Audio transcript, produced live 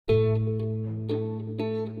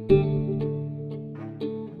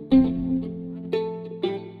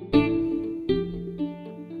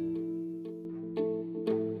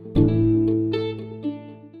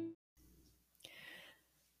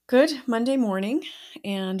Good Monday morning,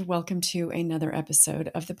 and welcome to another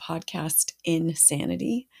episode of the podcast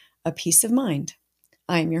Insanity, A Peace of Mind.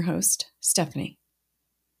 I am your host, Stephanie.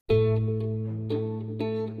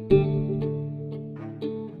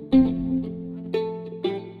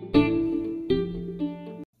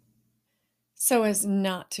 So, as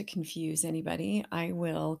not to confuse anybody, I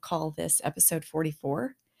will call this episode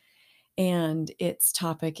 44, and its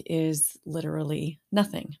topic is literally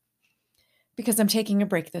nothing because I'm taking a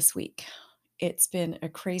break this week. It's been a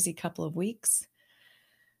crazy couple of weeks.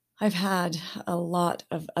 I've had a lot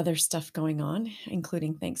of other stuff going on,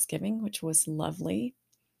 including Thanksgiving, which was lovely.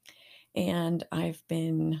 And I've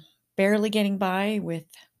been barely getting by with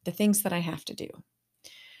the things that I have to do.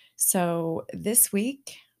 So this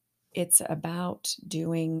week, it's about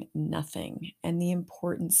doing nothing and the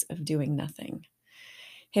importance of doing nothing.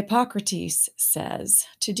 Hippocrates says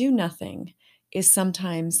to do nothing is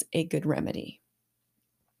sometimes a good remedy.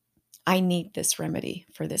 I need this remedy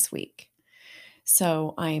for this week.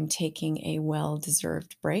 So I am taking a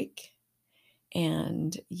well-deserved break,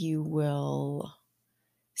 and you will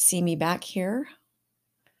see me back here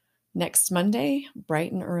next Monday,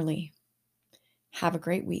 bright and early. Have a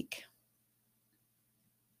great week.